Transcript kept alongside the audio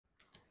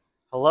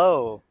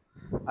Hello,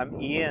 I'm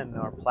Ian,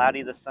 or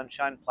Platy the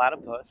Sunshine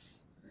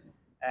Platypus,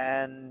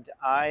 and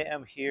I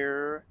am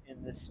here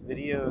in this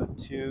video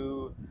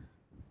to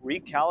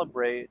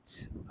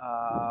recalibrate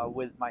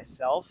with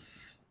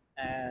myself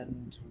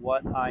and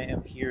what I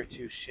am here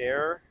to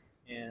share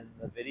in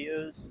the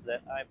videos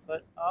that I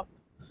put up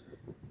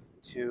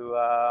to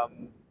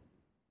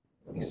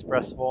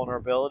express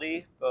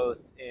vulnerability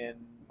both in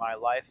my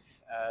life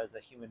as a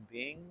human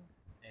being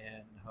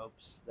in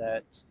hopes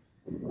that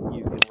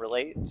you can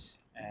relate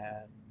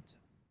and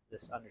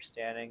this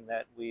understanding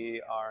that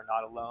we are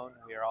not alone.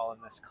 We are all in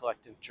this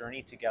collective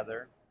journey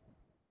together.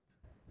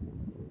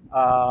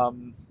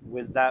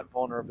 With that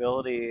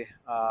vulnerability,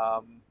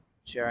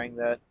 sharing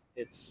that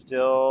it's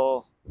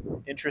still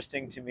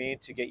interesting to me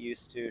to get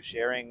used to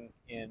sharing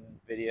in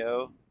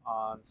video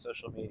on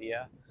social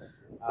media,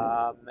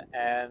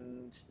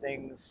 and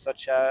things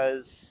such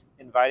as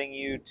inviting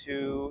you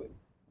to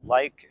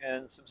like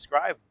and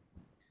subscribe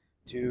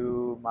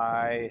to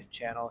my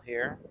channel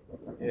here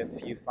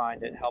if you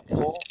find it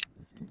helpful,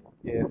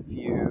 if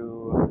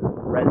you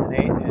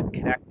resonate and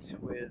connect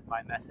with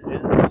my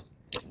messages.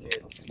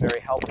 It's very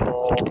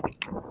helpful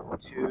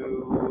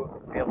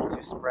to be able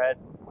to spread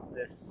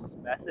this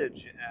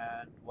message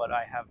and what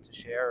I have to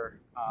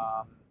share.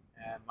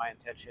 And my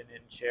intention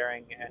in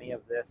sharing any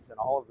of this and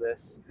all of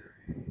this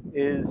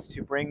is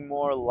to bring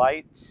more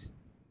light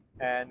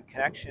and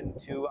connection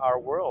to our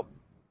world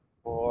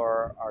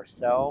for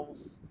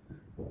ourselves,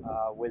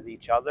 with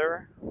each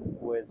other,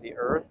 with the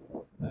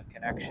earth, a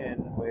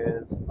connection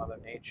with Mother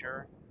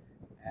Nature,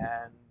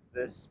 and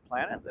this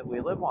planet that we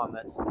live on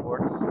that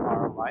supports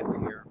our life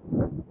here.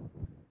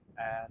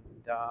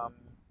 And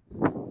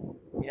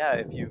yeah,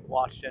 if you've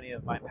watched any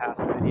of my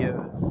past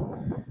videos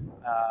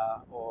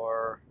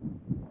or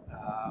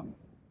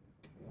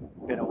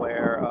been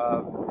aware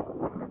of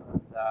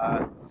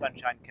the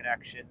Sunshine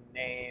Connection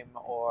name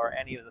or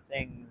any of the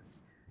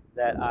things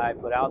that I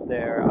put out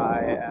there,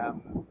 I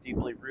am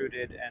deeply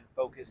rooted and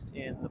focused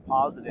in the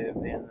positive,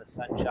 in the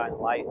sunshine,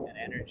 light, and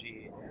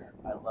energy.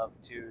 I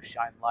love to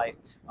shine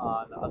light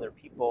on other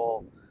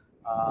people,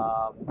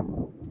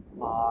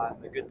 on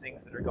the good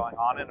things that are going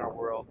on in our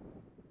world.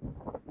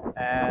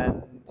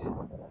 And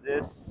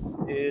this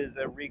is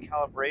a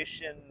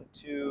recalibration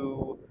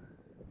to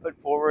put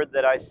forward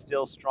that I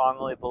still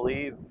strongly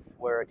believe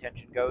where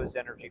attention goes,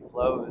 energy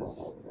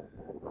flows.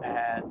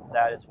 And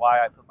that is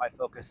why I put my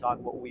focus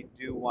on what we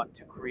do want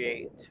to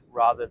create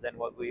rather than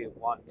what we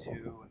want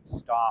to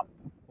stop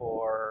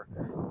or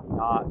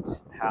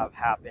not have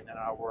happen in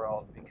our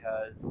world,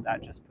 because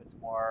that just puts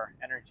more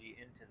energy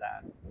into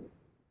that.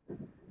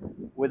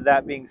 With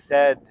that being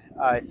said,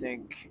 I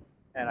think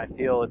and I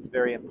feel it's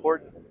very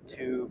important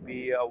to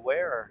be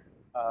aware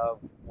of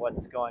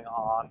what's going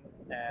on,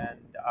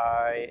 and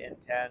I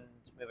intend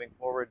moving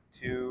forward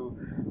to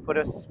put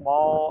a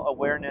small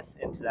awareness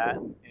into that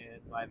in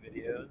my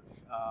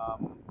videos,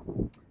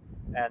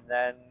 and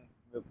then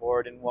move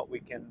forward in what we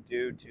can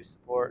do to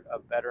support a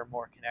better,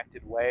 more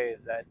connected way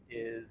that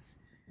is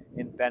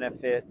in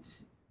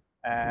benefit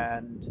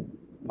and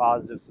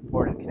positive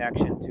support and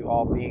connection to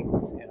all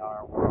beings in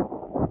our world.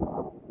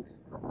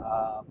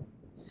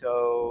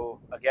 So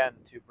again,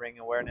 to bring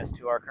awareness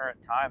to our current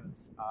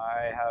times,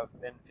 I have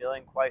been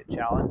feeling quite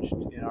challenged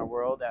in our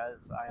world,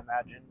 as I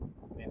imagine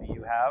maybe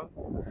you have,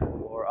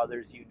 or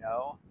others you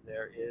know.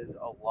 There is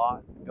a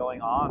lot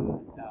going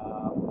on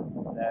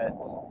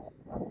that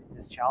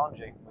is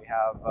challenging. We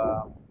have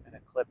an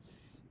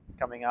eclipse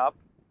coming up,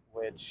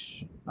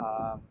 which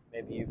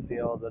maybe you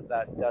feel that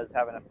that does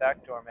have an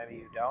effect, or maybe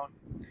you don't.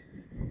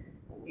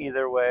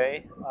 Either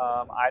way,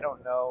 I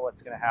don't know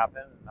what's going to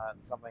happen.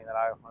 That's something that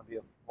I want to be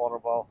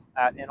vulnerable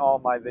at in all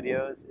my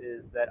videos,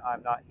 is that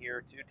I'm not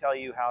here to tell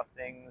you how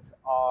things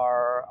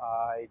are.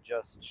 I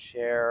just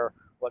share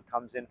what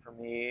comes in for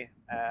me,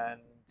 and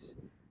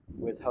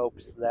with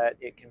hopes that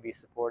it can be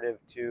supportive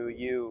to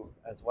you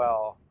as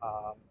well,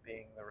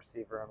 being the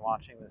receiver and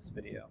watching this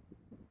video.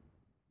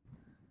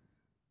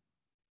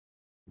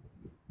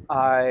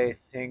 I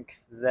think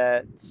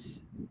that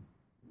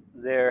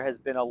there has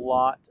been a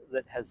lot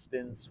that has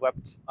been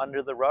swept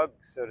under the rug,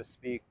 so to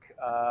speak,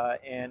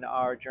 in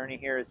our journey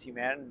here as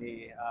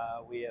humanity.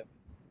 We have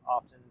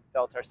often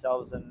felt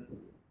ourselves and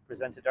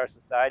presented our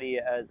society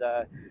as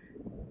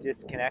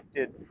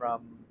disconnected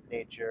from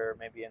nature,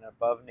 maybe and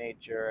above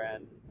nature,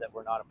 and that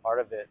we're not a part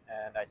of it.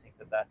 And I think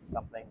that that's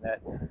something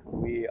that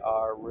we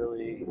are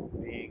really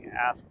being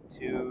asked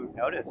to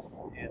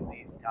notice in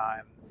these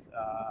times,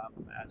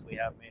 as we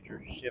have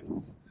major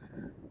shifts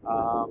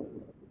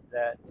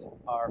that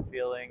are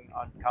feeling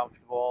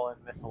uncomfortable and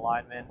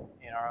misalignment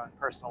in our own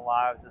personal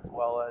lives, as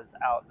well as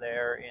out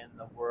there in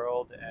the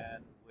world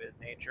and with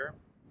nature.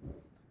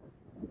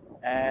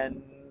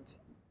 And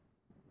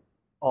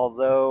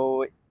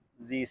although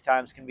these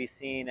times can be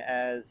seen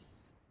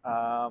as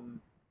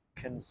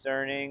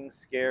concerning,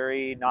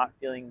 scary, not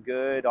feeling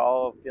good,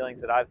 all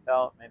feelings that I've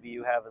felt, maybe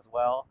you have as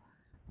well,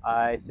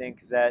 I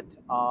think that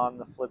on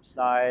the flip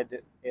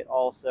side, it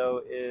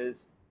also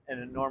is an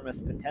enormous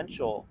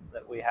potential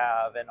that we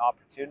have, an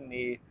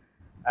opportunity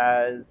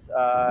as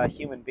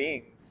human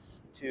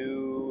beings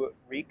to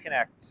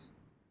reconnect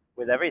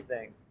with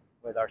everything,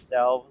 with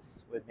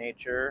ourselves, with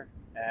nature,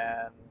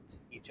 and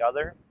each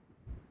other,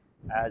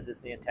 as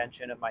is the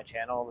intention of my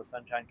channel, The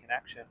Sunshine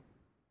Connection.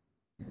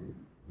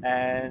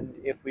 And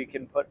if we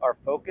can put our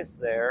focus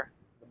there,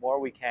 the more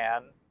we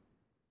can,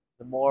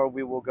 the more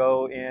we will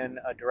go in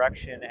a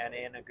direction and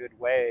in a good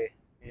way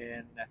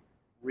in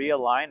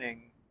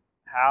realigning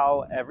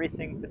how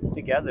everything fits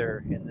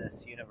together in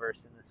this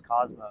universe, in this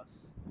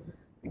cosmos.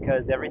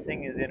 Because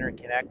everything is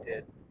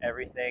interconnected.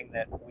 Everything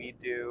that we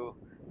do,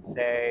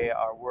 say,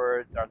 our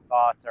words, our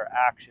thoughts, our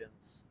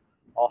actions,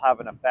 all have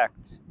an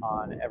effect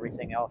on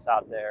everything else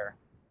out there,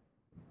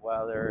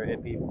 whether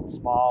it be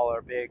small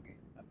or big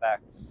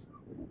effects.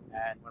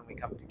 And when we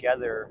come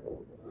together,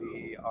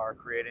 we are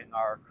creating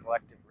our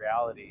collective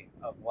reality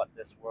of what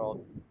this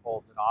world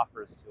holds and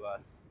offers to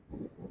us.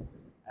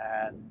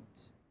 And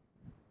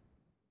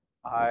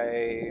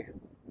I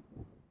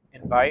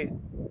invite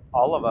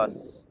all of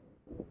us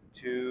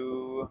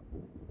to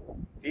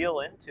feel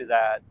into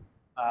that.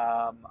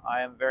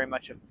 I am very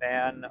much a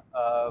fan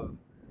of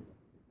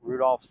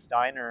Rudolf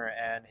Steiner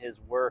and his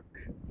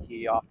work.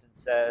 He often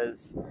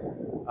says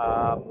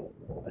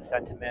the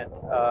sentiment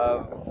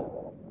of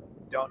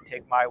don't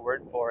take my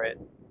word for it,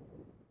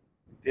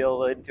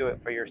 feel into it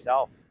for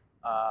yourself.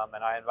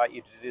 And I invite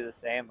you to do the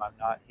same. I'm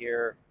not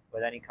here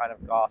with any kind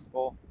of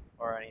gospel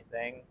or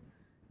anything.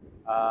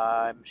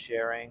 I'm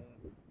sharing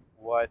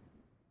what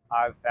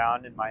I've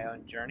found in my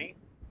own journey,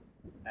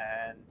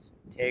 and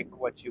take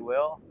what you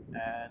will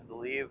and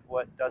leave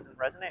what doesn't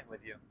resonate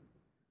with you.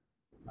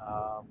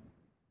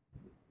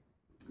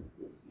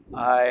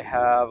 I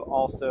have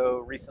also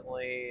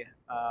recently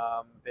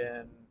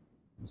been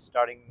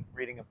starting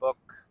reading a book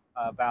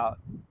about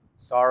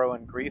sorrow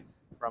and grief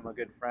from a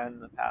good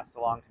friend that passed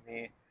along to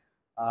me.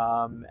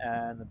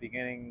 And in the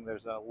beginning,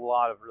 there's a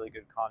lot of really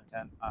good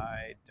content.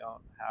 I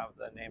don't have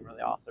the name of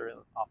the author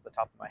off the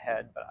top of my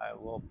head, but I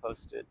will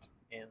post it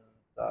in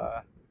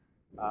the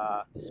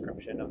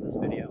description of this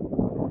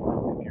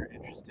video if you're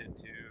interested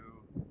to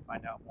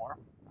find out more.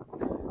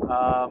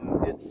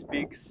 It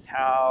speaks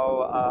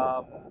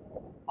how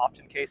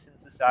often case in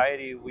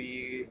society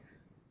we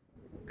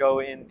go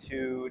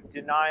into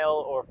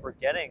denial or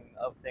forgetting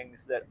of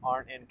things that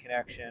aren't in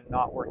connection,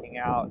 not working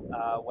out,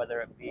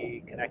 whether it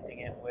be connecting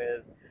in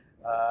with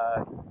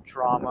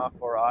trauma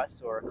for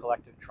us or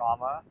collective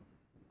trauma.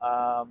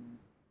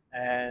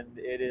 And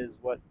it is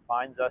what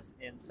finds us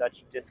in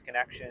such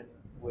disconnection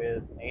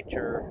with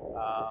nature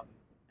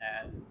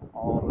and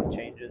all the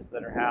changes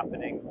that are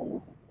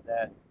happening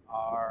that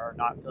are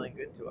not feeling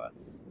good to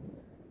us.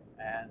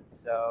 And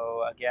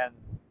so, again,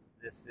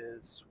 this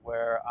is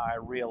where I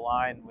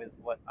realign with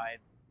what I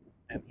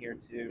am here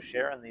to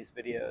share in these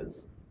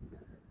videos.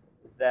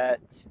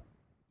 That,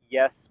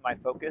 yes, my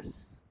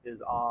focus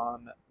is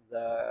on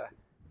the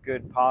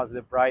good,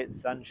 positive, bright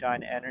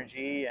sunshine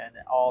energy and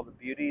all the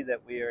beauty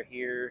that we are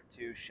here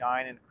to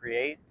shine and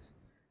create.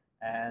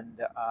 And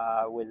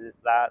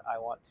with that, I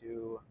want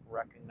to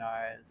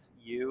recognize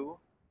you.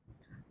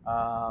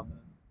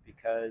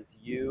 Because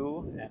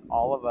you and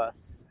all of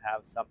us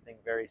have something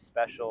very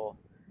special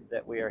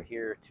that we are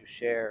here to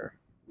share.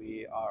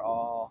 We are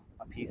all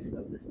a piece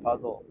of this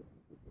puzzle.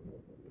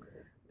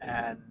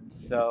 And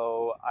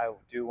so I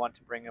do want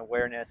to bring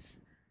awareness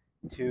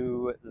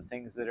to the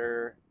things that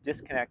are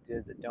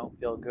disconnected, that don't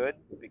feel good,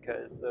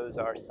 because those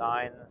are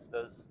signs,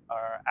 those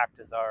act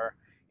as our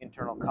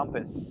internal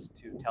compass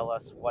to tell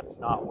us what's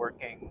not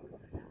working,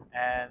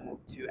 and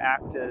to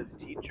act as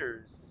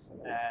teachers.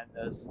 And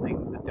those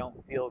things that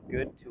don't feel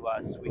good to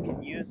us, we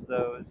can use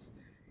those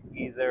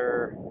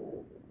either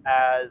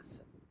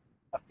as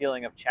a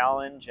feeling of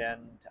challenge,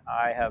 and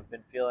I have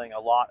been feeling a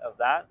lot of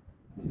that,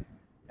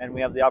 and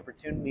we have the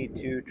opportunity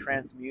to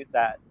transmute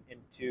that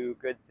into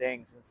good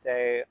things and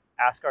say,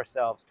 ask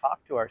ourselves,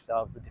 talk to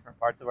ourselves, the different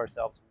parts of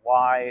ourselves,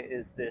 why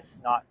is this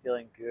not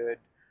feeling good?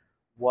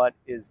 What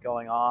is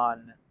going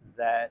on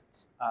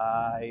that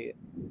I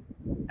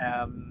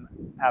am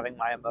having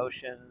my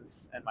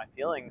emotions and my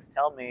feelings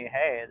tell me,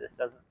 hey, this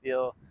doesn't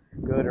feel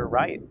good or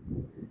right?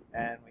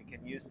 And we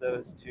can use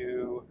those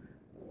to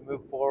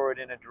move forward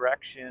in a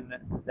direction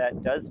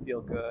that does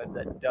feel good,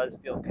 that does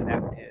feel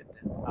connected,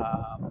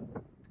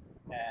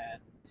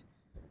 and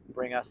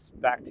bring us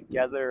back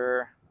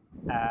together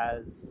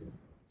as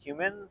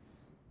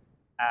humans,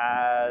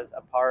 as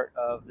a part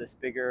of this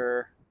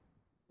bigger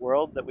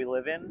world that we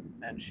live in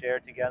and share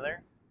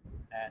together,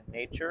 and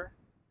nature,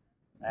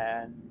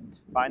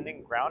 and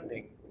finding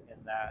grounding in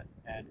that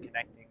and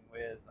connecting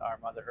with our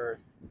Mother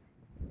Earth.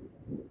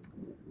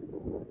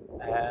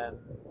 And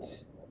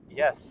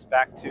yes,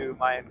 back to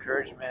my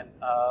encouragement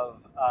of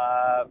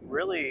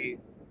really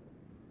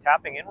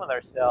tapping in with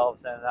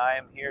ourselves, and I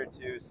am here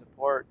to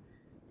support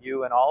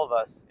you and all of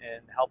us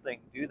in helping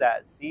do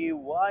that. See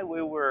why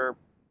we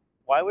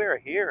are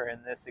here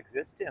in this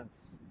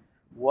existence.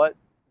 What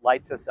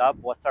lights us up?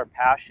 What's our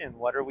passion?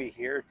 What are we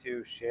here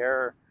to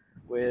share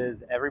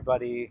with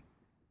everybody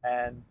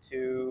and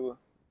to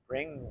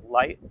bring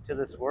light to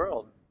this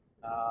world?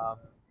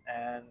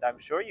 I'm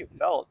sure you've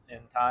felt in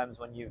times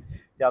when you've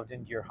delved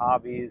into your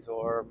hobbies,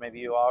 or maybe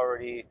you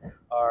already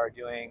are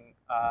doing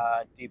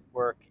deep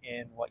work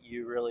in what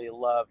you really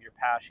love, your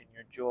passion,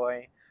 your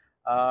joy.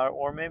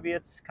 Or maybe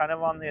it's kind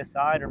of on the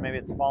aside, or maybe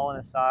it's fallen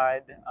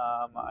aside.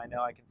 I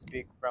know I can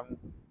speak from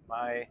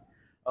my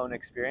own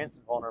experience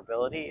and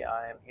vulnerability.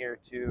 I am here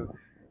to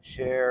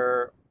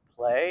share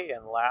play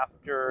and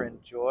laughter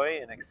and joy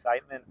and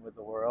excitement with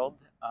the world,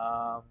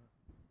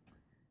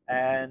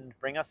 and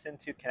bring us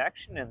into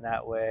connection in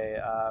that way.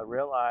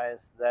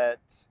 Realize that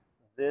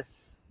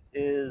this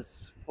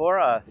is for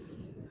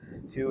us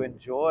to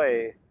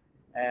enjoy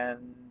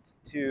and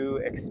to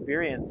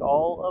experience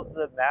all of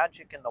the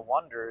magic and the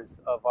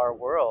wonders of our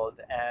world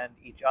and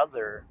each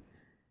other.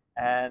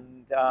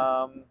 And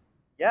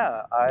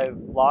yeah, I've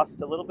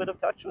lost a little bit of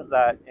touch with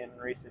that in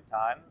recent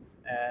times.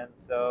 And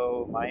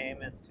so my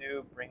aim is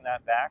to bring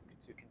that back,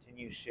 to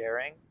continue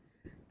sharing,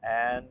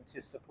 and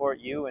to support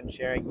you in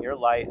sharing your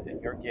light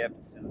and your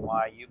gifts and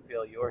why you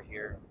feel you're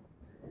here,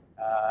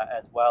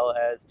 as well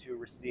as to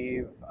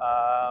receive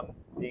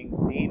being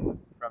seen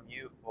from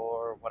you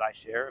for what I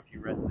share if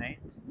you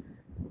resonate.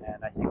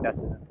 And I think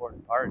that's an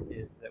important part,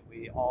 is that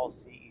we all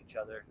see each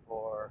other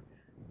for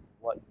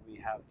what we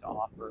have to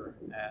offer,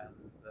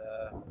 and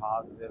the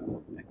positive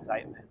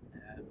excitement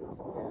and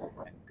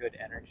good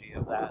energy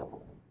of that.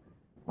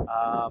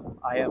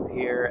 I am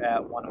here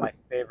at one of my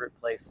favorite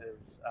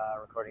places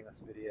recording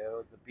this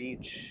video, the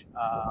beach.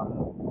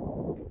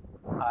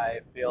 I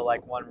feel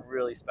like one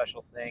really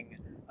special thing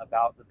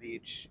about the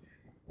beach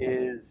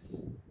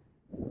is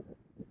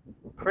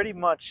pretty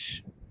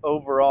much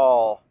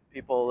overall,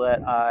 people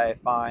that I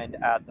find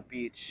at the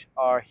beach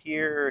are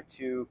here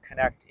to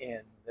connect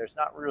in. There's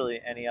not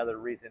really any other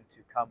reason to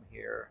come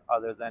here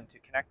other than to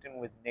connect in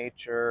with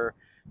nature,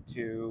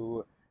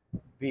 to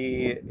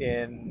be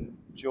in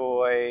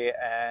joy,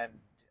 and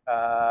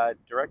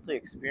directly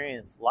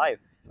experience life.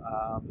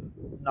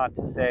 Not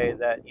to say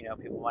that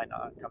people might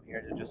not come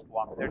here to just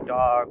walk their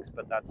dogs,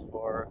 but that's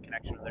for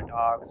connection with their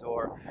dogs,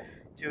 or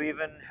to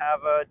even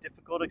have a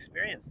difficult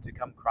experience, to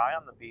come cry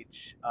on the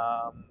beach.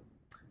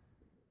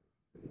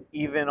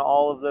 Even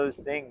all of those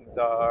things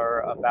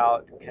are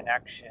about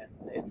connection.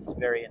 It's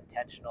very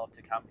intentional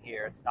to come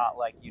here. It's not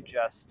like you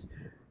just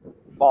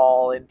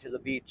fall into the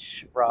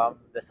beach from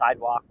the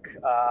sidewalk,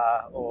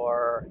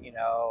 or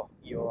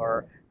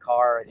your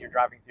car as you're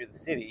driving through the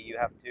city. You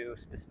have to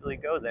specifically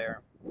go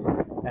there.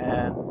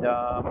 And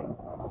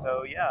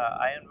so yeah,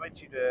 I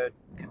invite you to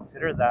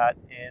consider that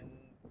in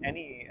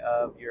any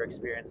of your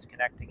experience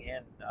connecting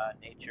in.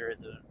 Nature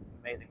is an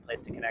amazing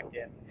place to connect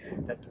in.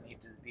 It doesn't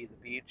need to be the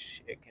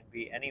beach, it can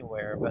be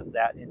anywhere, but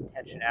that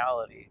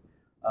intentionality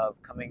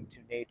of coming to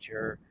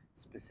nature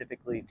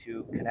specifically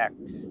to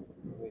connect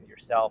with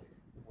yourself,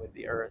 with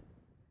the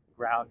earth,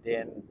 ground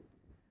in,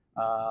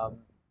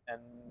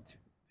 and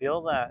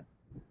feel that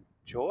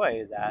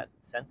joy, that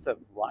sense of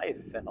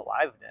life and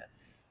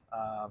aliveness.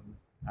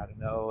 I don't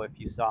know if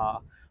you saw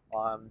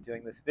while I'm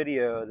doing this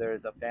video,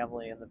 there's a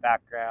family in the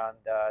background,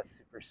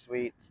 super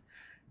sweet,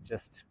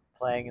 just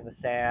playing in the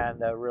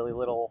sand, a really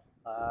little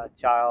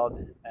child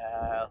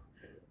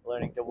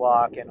learning to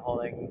walk and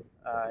holding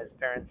his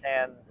parents'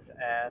 hands,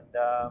 and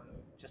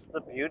just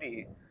the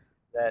beauty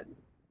that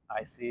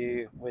I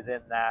see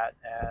within that,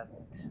 and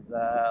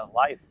the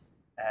life.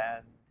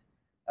 And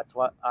that's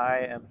what I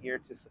am here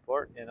to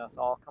support in us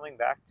all coming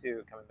back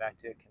to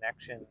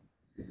connection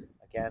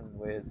again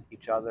with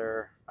each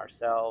other,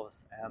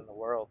 ourselves, and the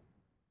world.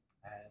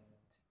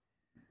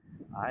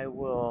 And I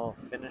will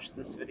finish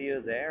this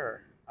video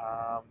there,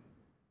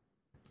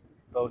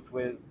 both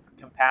with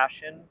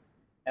compassion,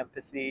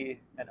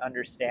 empathy, and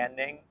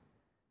understanding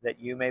that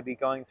you may be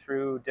going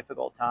through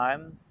difficult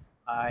times.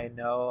 I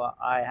know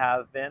I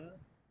have been.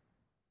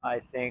 I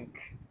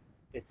think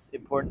it's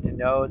important to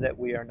know that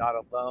we are not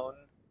alone.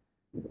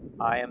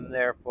 I am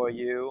there for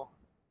you.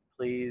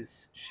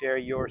 Please share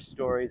your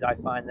stories. I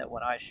find that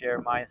when I share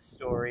my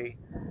story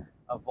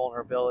of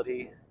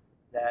vulnerability,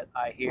 that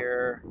I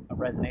hear a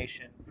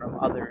resonation from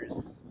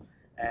others.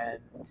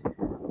 And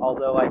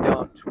although I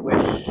don't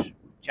wish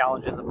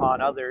challenges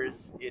upon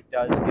others, it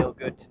does feel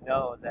good to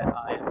know that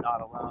I am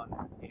not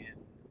alone in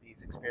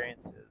these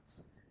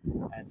experiences.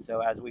 And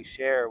so as we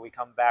share, we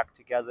come back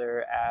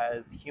together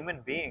as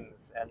human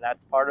beings, and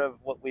that's part of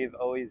what we've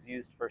always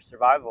used for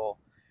survival.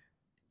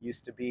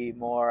 Used to be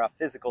more a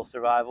physical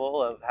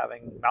survival of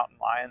having mountain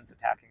lions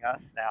attacking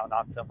us, now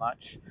not so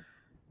much.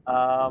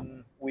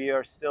 We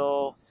are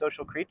still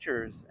social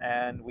creatures,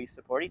 and we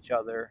support each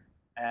other.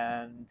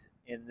 And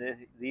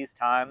in these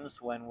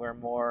times when we're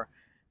more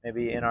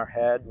maybe in our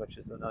head, which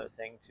is another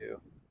thing,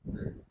 to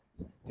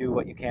do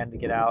what you can to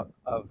get out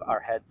of our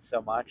heads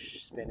so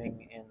much,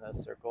 spinning in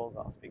those circles.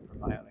 I'll speak from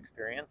my own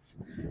experience.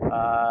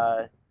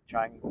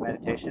 Trying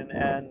meditation,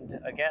 and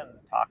again,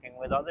 talking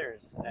with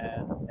others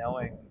and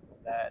knowing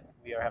that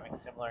we are having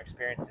similar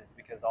experiences,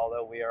 because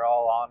although we are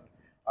all on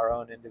our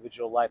own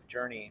individual life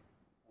journey,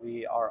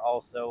 we are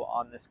also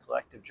on this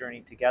collective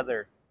journey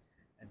together.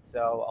 And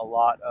so a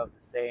lot of the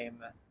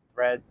same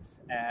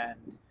threads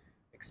and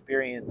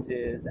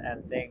experiences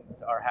and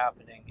things are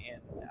happening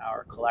in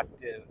our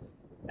collective,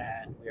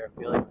 and we are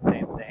feeling the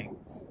same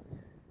things.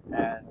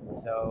 And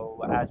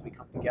so, as we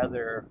come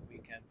together, we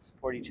can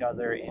support each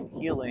other in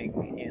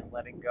healing, in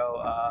letting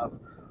go of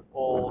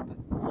old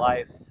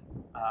life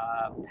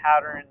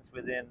patterns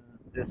within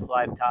this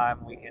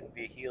lifetime. We can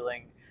be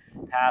healing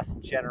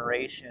past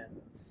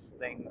generations,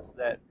 things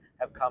that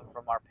have come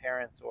from our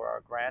parents or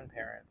our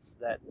grandparents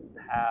that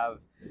have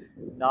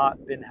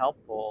not been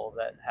helpful,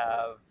 that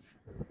have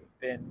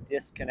been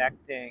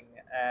disconnecting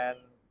and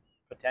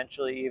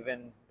potentially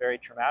even very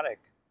traumatic.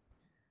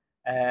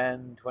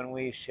 And when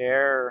we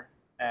share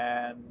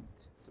and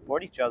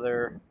support each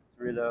other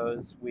through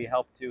those, we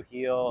help to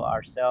heal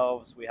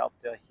ourselves, we help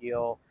to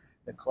heal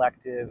the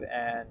collective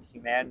and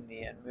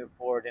humanity and move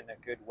forward in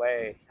a good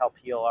way, help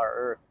heal our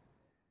earth.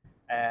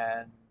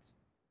 And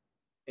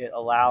it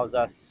allows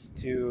us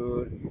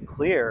to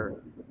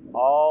clear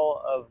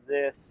all of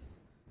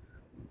this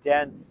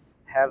dense,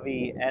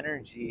 heavy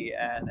energy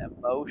and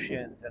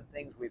emotions and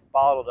things we've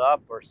bottled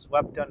up or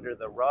swept under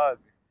the rug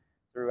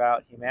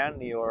throughout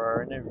humanity or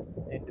our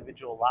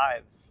individual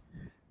lives.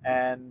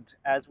 And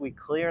as we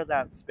clear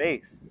that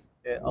space,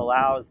 it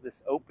allows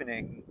this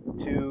opening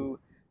to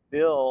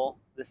fill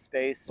the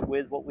space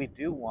with what we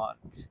do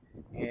want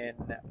in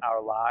our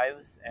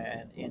lives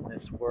and in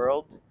this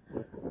world.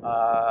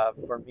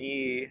 For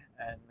me,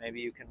 and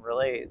maybe you can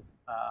relate,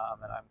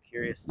 and I'm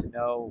curious to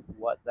know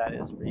what that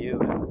is for you,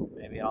 and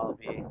maybe I'll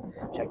be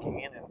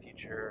checking in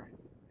future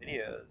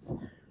videos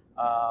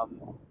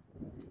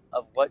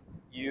of what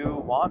you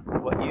want,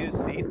 what you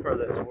see for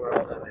this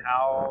world, and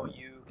how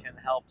you can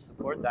help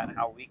support that, and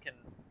how we can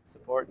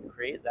support and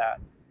create that.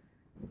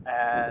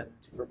 And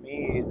for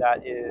me,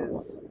 that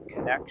is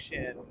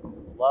connection,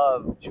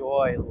 love,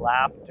 joy,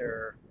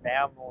 laughter,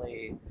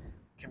 family,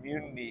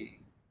 community.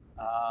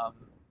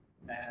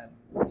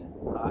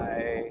 And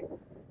I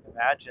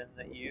imagine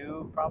that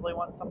you probably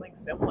want something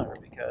similar,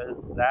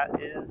 because that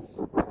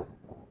is,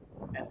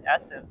 in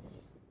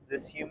essence,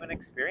 this human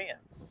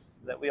experience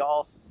that we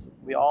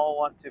all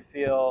want to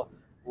feel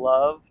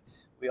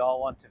loved. We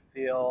all want to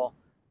feel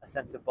a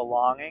sense of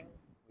belonging.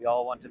 We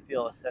all want to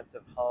feel a sense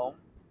of home.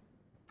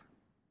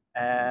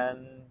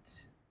 And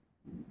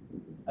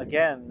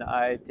again,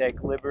 I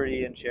take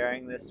liberty in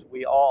sharing this.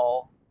 We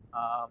all,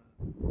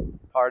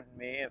 pardon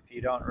me if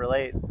you don't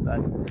relate, but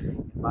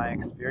in my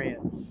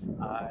experience,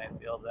 I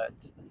feel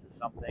that this is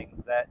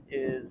something that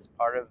is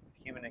part of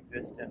human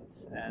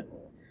existence, and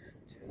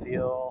to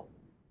feel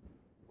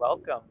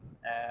welcome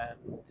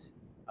and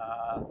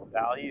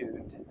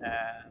valued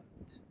and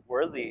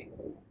worthy.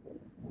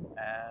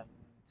 And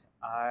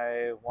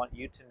I want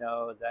you to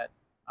know that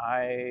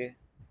I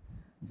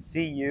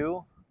see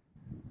you,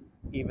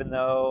 even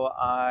though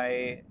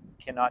I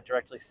cannot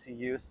directly see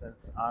you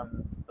since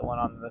I'm the one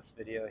on this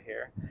video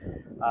here.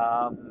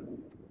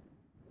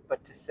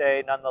 But to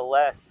say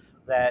nonetheless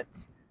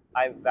that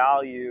I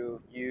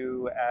value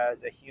you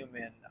as a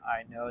human.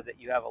 I know that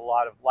you have a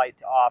lot of light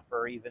to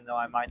offer, even though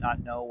I might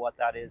not know what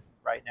that is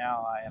right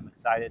now. I am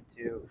excited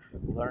to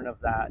learn of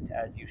that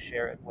as you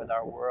share it with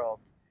our world.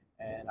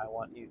 And I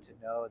want you to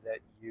know that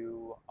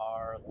you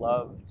are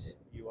loved,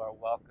 you are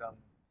welcome,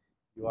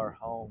 you are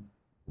home.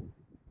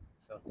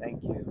 So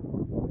thank you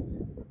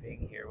for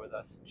being here with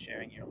us and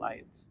sharing your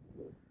light.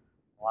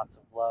 Lots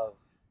of love,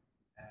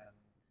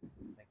 and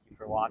thank you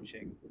for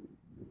watching.